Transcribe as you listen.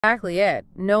Exactly it.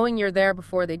 Knowing you're there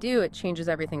before they do, it changes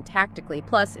everything tactically.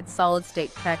 Plus, its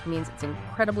solid-state tech means it's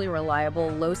incredibly reliable,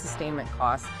 low sustainment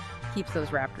costs, keeps those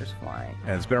Raptors flying.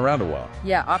 And it's been around a while.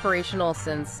 Yeah, operational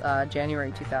since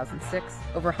January 2006.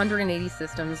 Over 180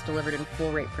 systems delivered in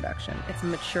full-rate production. It's a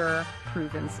mature,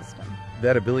 proven system.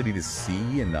 That ability to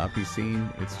see and not be seen,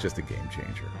 it's just a game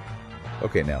changer.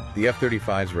 Okay, now, the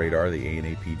F-35's radar, the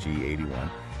ANAPG-81,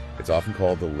 it's often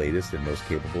called the latest and most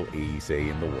capable AESA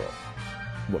in the world.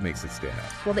 What makes it stand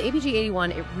out? Well, the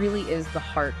APG-81, it really is the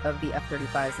heart of the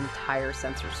F-35's entire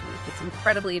sensor suite. It's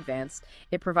incredibly advanced.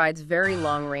 It provides very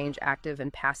long-range active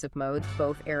and passive modes,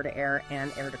 both air-to-air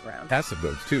and air-to-ground. Passive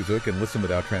modes, too, so it can listen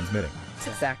without transmitting.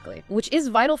 Exactly, which is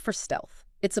vital for stealth.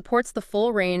 It supports the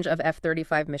full range of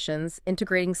F-35 missions,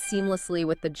 integrating seamlessly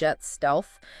with the jet's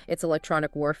stealth, its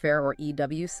electronic warfare or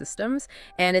EW systems,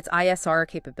 and its ISR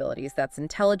capabilities. That's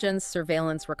intelligence,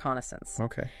 surveillance, reconnaissance.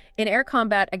 Okay. In air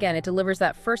combat, again, it delivers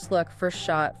that first look, first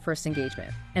shot, first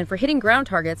engagement. And for hitting ground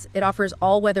targets, it offers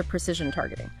all-weather precision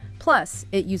targeting. Plus,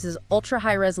 it uses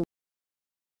ultra-high resolution